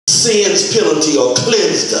sin's penalty, or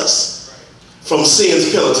cleansed us from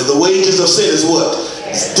sin's penalty. The wages of sin is what?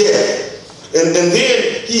 It's death. And then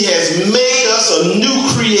he has made us a new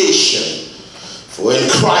creation. For in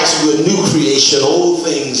Christ we're a new creation. Old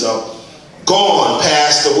things are gone,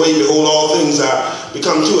 passed away. Behold, all things are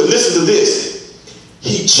become new. And listen to this.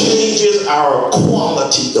 He changes our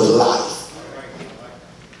quality of life.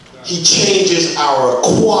 He changes our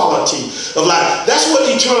quality of life. That's what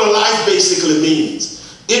eternal life basically means.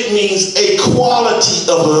 It means a quality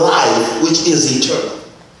of life which is eternal.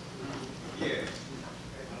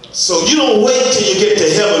 So you don't wait till you get to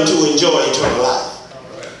heaven to enjoy eternal life.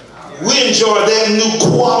 We enjoy that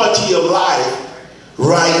new quality of life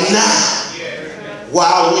right now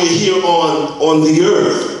while we're here on the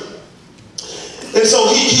earth. And so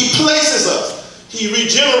he places us. He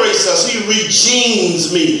regenerates us. He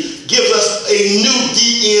regenes me. Gives us a new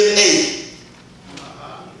DNA.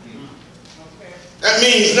 That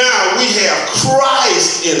means now we have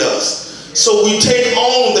Christ in us. So we take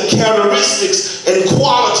on the characteristics and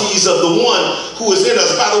qualities of the one who is in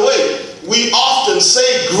us. By the way, we often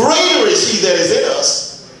say greater is he that is in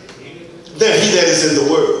us than he that is in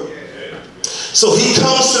the world. So he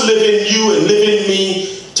comes to live in you and live in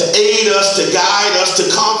me, to aid us, to guide us, to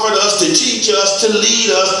comfort us, to teach us, to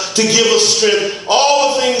lead us, to give us strength,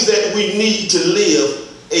 all the things that we need to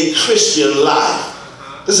live a Christian life.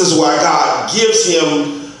 This is why God gives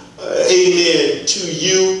him, amen, to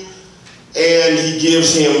you, and he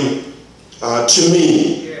gives him to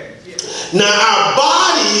me. Now, our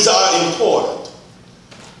bodies are important.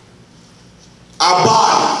 Our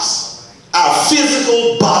bodies, our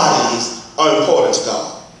physical bodies are important to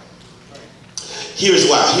God. Here's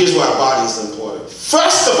why. Here's why our body is important.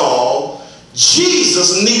 First of all,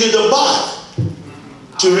 Jesus needed a body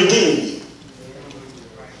to redeem you.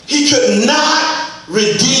 He could not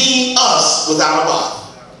redeem us without a body.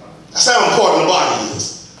 That's how important a body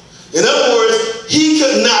is. In other words, he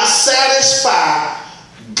could not satisfy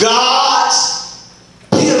God's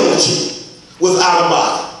penalty without a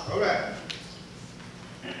body.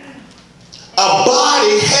 A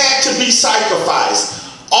body had to be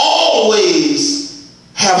sacrificed. Always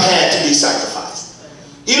have had to be sacrificed.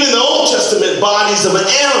 Even in the Old Testament, bodies of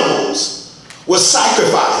animals were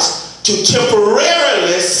sacrificed to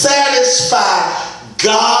temporarily satisfy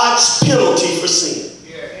God's penalty for sin.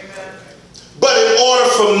 But in order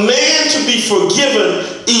for man to be forgiven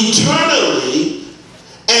eternally,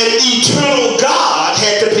 an eternal God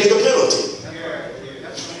had to pay the penalty.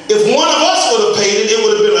 If one of us would have paid it, it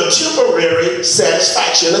would have been a temporary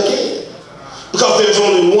satisfaction again. Because there's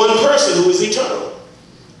only one person who is eternal,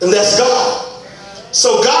 and that's God.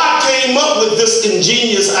 So God came up with this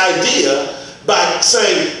ingenious idea by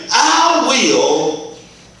saying, I will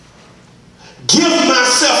give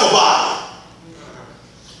myself a body.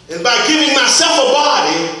 And by giving myself a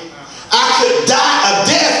body, I could die a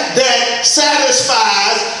death that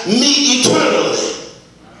satisfies me eternally.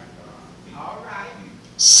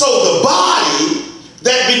 So the body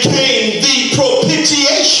that became the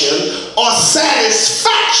propitiation or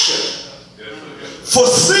satisfaction for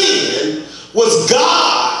sin was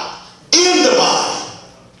God in the body.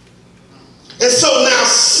 And so now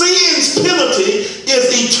sin's penalty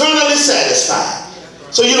is eternally satisfied.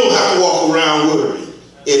 So you don't have to walk around worrying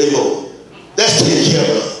anymore. That's taken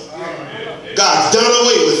care of. God's done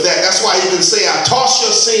away with that. That's why he can say, I toss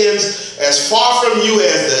your sins as far from you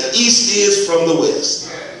as the east is from the west.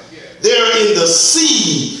 They're in the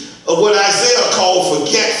sea of what Isaiah called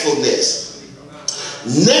forgetfulness.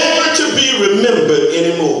 Never to be remembered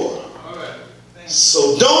anymore.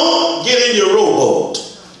 So don't get in your rowboat.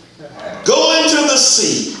 Go into the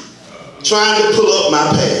sea trying to pull up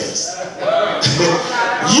my past.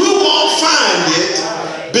 You won't find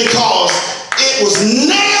it because it was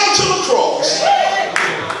nailed to the cross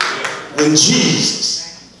when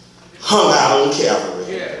Jesus hung out on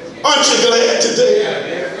Calvary. Aren't you glad today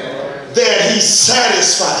that he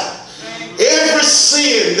satisfied every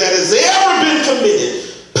sin that has ever been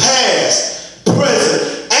committed, past,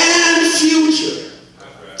 present, and future?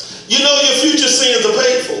 You know your future sins are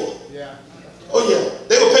paid for. Oh yeah,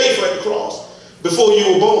 they were paid for at the cross. Before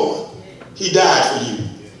you were born, he died for you.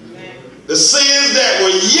 The sins that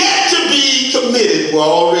were yet to be committed were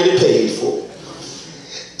already paid for.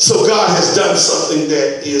 So God has done something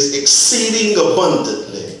that is exceeding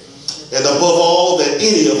abundantly and above all that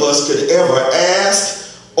any of us could ever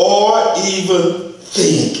ask or even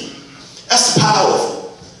think. That's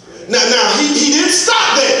powerful. Now he didn't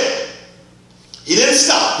stop there. He didn't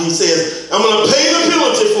stop. He says, I'm going to pay the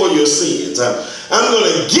penalty for your sins. I'm going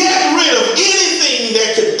to get rid of anything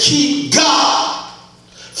that could keep God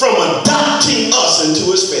from adopting us into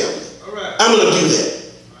his family. I'm going to do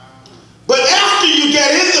that. But after you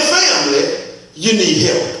get in the family, you need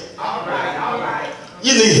help. All right.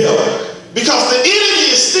 You need help. Because the enemy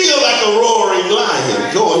is still like a roaring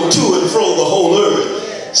lion going to and fro the whole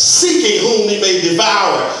earth, seeking whom he may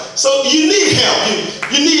devour. So you need help.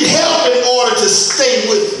 You need help in order to stay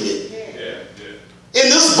with me. In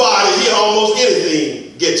this body here, almost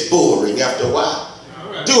anything gets boring after a while.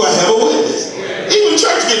 Do I have a witness? Even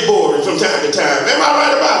church get boring from time to time. Am I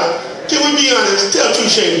right about it? Can we be honest? Tell true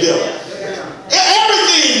shame devil.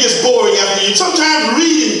 Everything gets boring after you. Sometimes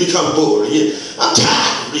reading becomes boring. I'm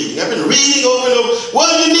tired of reading. I've been reading over and over.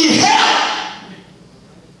 Well, you need help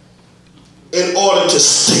in order to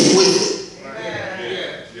stay with it.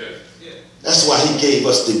 That's why he gave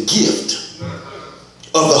us the gift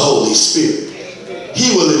of the Holy Spirit.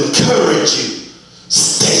 He will encourage you.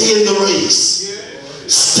 Stay in the race.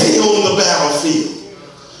 Stay on the battlefield.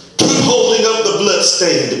 Keep holding up the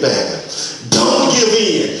blood-stained banner. Don't give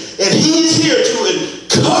in. And he's here to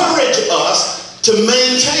encourage us to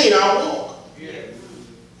maintain our walk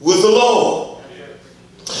with the Lord.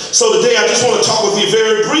 So today I just want to talk with you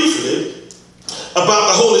very briefly about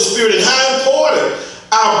the Holy Spirit and how important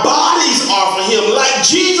our bodies are for him. Like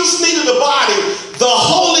Jesus needed a body, the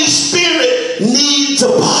Holy Spirit needs a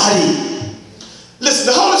body. Listen,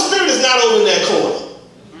 the Holy Spirit is not over in that corner,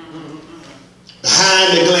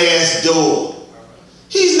 behind the glass door.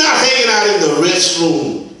 He's not hanging out in the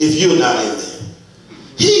restroom if you're not in there.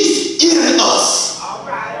 He's in us. All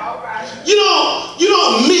right. You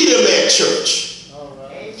don't meet him at church.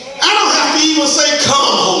 I don't have to even say, come,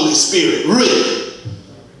 Holy Spirit, really,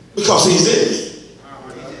 because he's in me.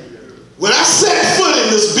 When I set foot in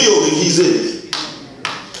this building, he's in me.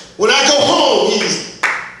 When I go home, he's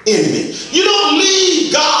in me. You don't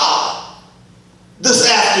leave God this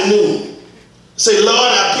afternoon. Say, Lord,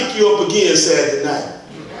 I'll pick you up again Saturday night.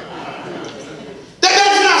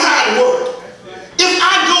 That's not how it works. If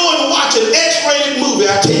I go and watch an X-rated movie,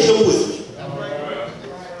 I take him with me.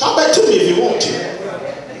 Talk back to me if you want to.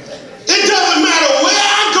 It doesn't matter where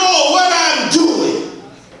I go or what I'm doing.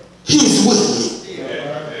 He's with me.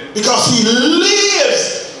 Because he lives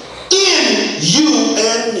in you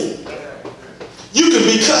and me. You can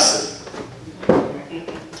be cussing.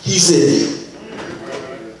 He's in you.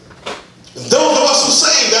 And those of us who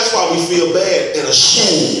saved, that's why we feel bad and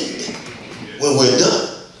ashamed when we're done.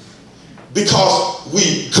 Because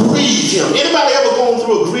we grieve him. Anybody ever gone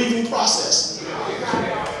through a grieving process?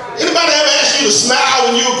 Anybody ever asked you to smile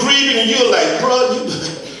when you were grieving and you were like, bro,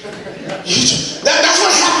 that's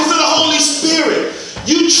what happens to the Holy Spirit.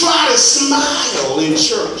 You try to smile in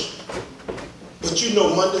church, but you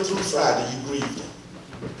know Monday through Friday you grieve him.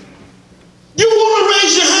 You want to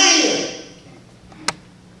raise your hand,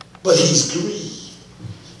 but he's grieved.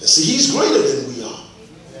 And see, he's greater than we are.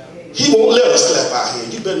 He won't let us clap our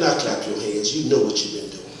hands. You better not clap your hands. You know what you've been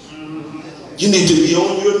doing. You need to be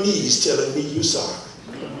on your knees telling me you're sorry.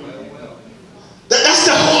 That's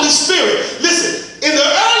the Holy Spirit. Listen, in the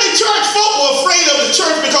early church, folk were afraid of the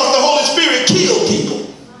church because the Holy Spirit killed people.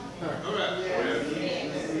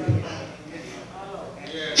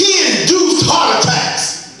 He induced heart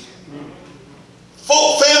attacks.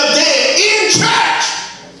 Folk fell dead in church.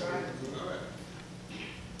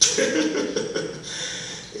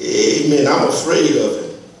 Amen. I'm afraid of it.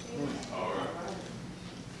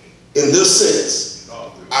 In this sense,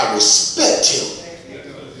 I respect him.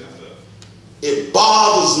 It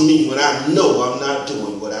bothers me when I know I'm not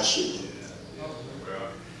doing what I should do.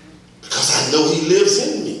 Because I know he lives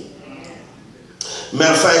in me.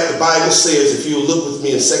 Matter of fact, the Bible says, if you look with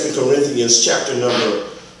me in 2 Corinthians chapter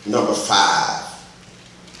number 5,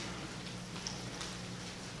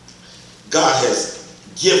 God has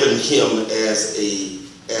given him as a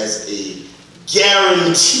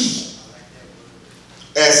guarantee.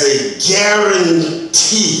 As a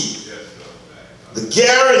guarantee. The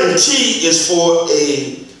guarantee is for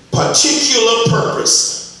a particular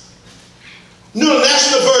purpose. New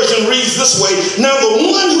International Version reads this way. Now the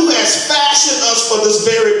one who has fashioned us for this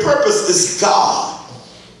very purpose is God,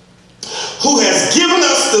 who has given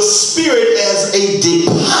us the Spirit as a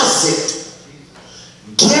deposit,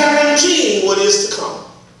 guaranteeing what is to come.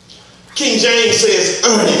 King James says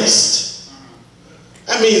earnest.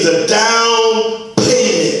 That means a down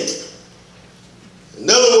payment. In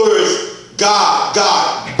other words, God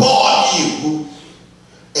bought you,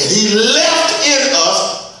 and he left in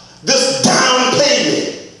us this down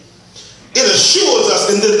payment. It assures us,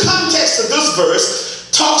 in the context of this verse,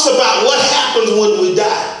 talks about what happens when we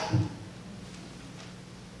die.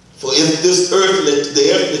 For if this the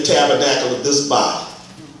earthly tabernacle of this body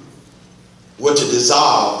were to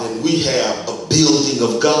dissolve, then we have a building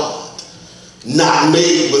of God, not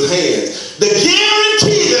made with hands. The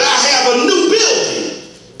guarantee that I have a new building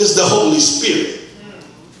is the Holy Spirit.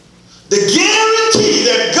 The guarantee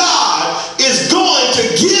that God is going to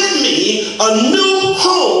give me a new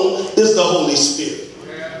home is the Holy Spirit.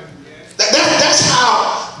 That's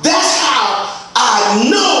how I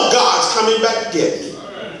know God's coming back to get me.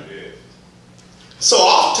 So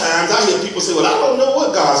oftentimes I hear people say, well, I don't know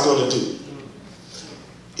what God's going to do.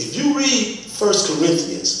 If you read 1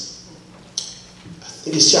 Corinthians, I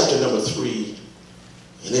think it's chapter number 3,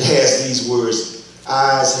 and it has these words,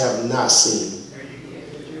 eyes have not seen,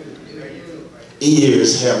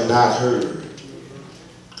 ears have not heard,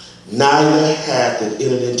 neither hath it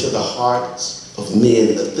entered into the hearts of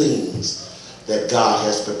men the things that God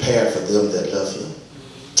has prepared for them that love him.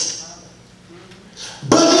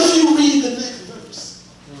 But if you read the next verse,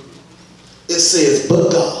 it says,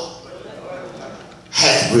 but God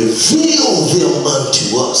hath revealed them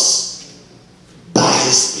unto us by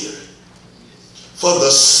his Spirit. For the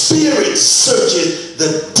Spirit searcheth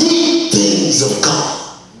the deep things of God.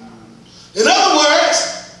 In other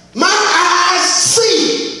words, my eyes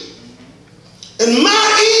see and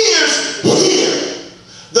my ears hear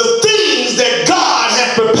the things that God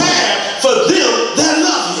hath prepared for them that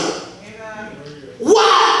love him.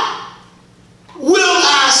 Why will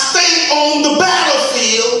I stay on the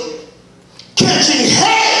battlefield catching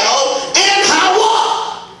hell and high water?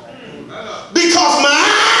 Because my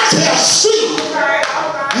eyes have seen,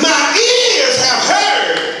 my ears have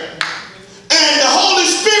heard, and the Holy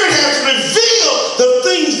Spirit has revealed the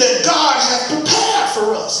things that God has prepared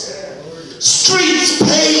for us. Streets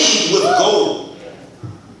paved with gold,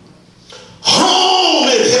 home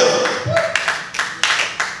in heaven,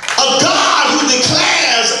 a God who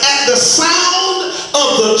declares at the sound of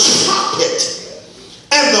the trumpet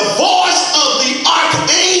and the voice of the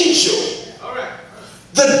archangel,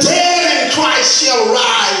 the dead in Christ shall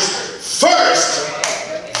rise first.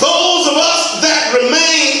 Those of us that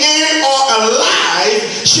remain and are alive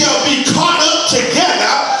shall be caught up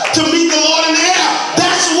together to meet the Lord in the air.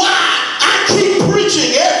 That's why I keep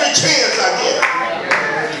preaching every chance I get.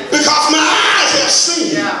 Because my eyes have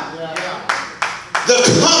seen the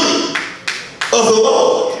coming of the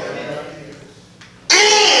Lord.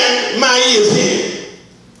 And my ears hear.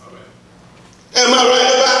 Am I right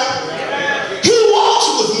about it? He walks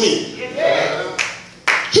with me.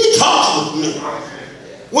 He talks with me.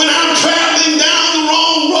 When I'm traveling down the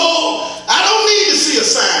wrong road, I don't need to see a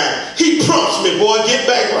sign. He prompts me, boy, get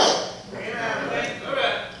back right.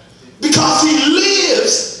 Because he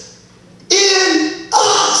lives in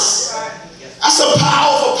us. That's a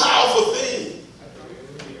powerful, powerful thing.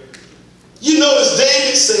 You notice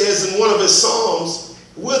David says in one of his Psalms,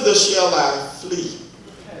 whither shall I flee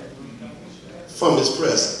from his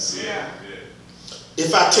presence?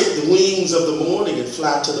 If I take the wings of the morning and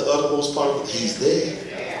fly to the uttermost part of it, he's there.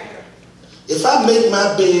 If I make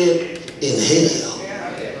my bed in hell,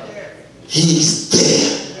 he's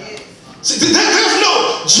there. See, there's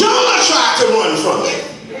no, Jonah tried to run from it,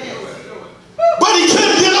 but he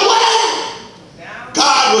couldn't get away.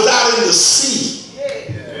 God was out in the sea,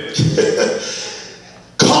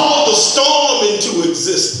 called the storm into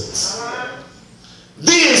existence,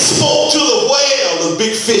 then spoke to the whale, the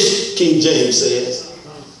big fish, King James says,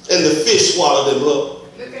 and the fish swallowed him up.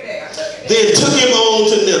 Then took him on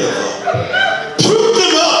to Nineveh, proved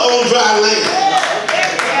him up on dry land.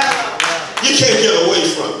 You can't get away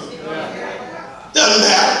from it. Doesn't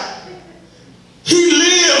matter. He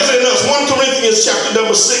lives in us. 1 Corinthians chapter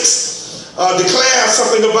number 6 declares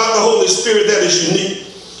something about the Holy Spirit that is unique.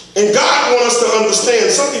 And God wants us to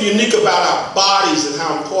understand something unique about our bodies and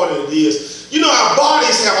how important it is. You know, our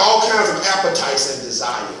bodies have all kinds of appetites and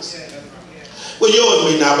desires. Well,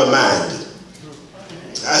 yours may not, but mine do.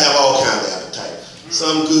 I have all kinds of appetite.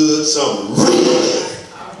 Some good, some really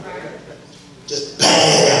just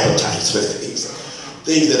bad appetites for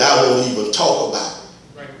things that I won't even talk about.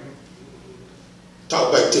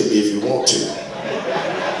 Talk back to me if you want to.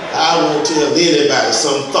 I won't tell anybody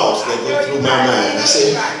some thoughts that go through my mind. I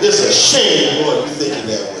say, it's a shame, boy, you thinking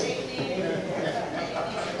that way.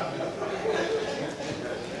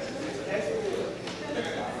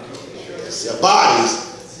 Yes, our bodies,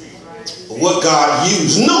 what God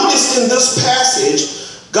used. Notice in this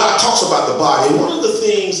passage, God talks about the body. And one of the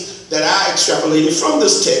things that I extrapolated from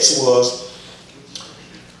this text was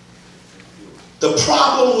the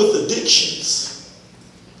problem with addictions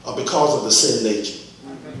are because of the sin nature.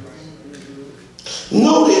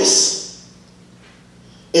 Notice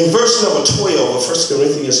in verse number 12 of 1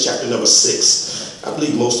 Corinthians chapter number 6, I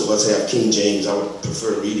believe most of us have King James. I would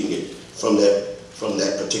prefer reading it from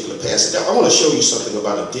that particular passage. I want to show you something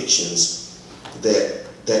about addictions that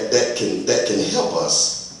can help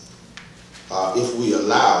us if we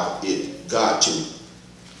allow God to.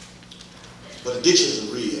 But addictions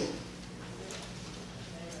are real.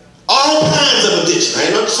 All kinds of addiction. I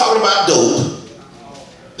ain't not just talking about dope.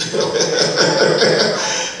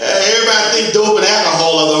 Everybody think dope and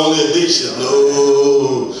alcohol are the only addictions.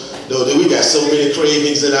 No, we got so many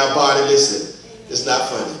cravings in our body. Listen, it's not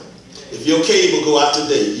funny. If your cable go out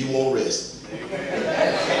today, you won't rest.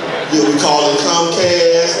 You'll be calling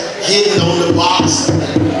Comcast, hitting on the box,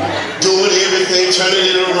 doing everything, turning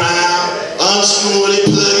it around, unscrewing it,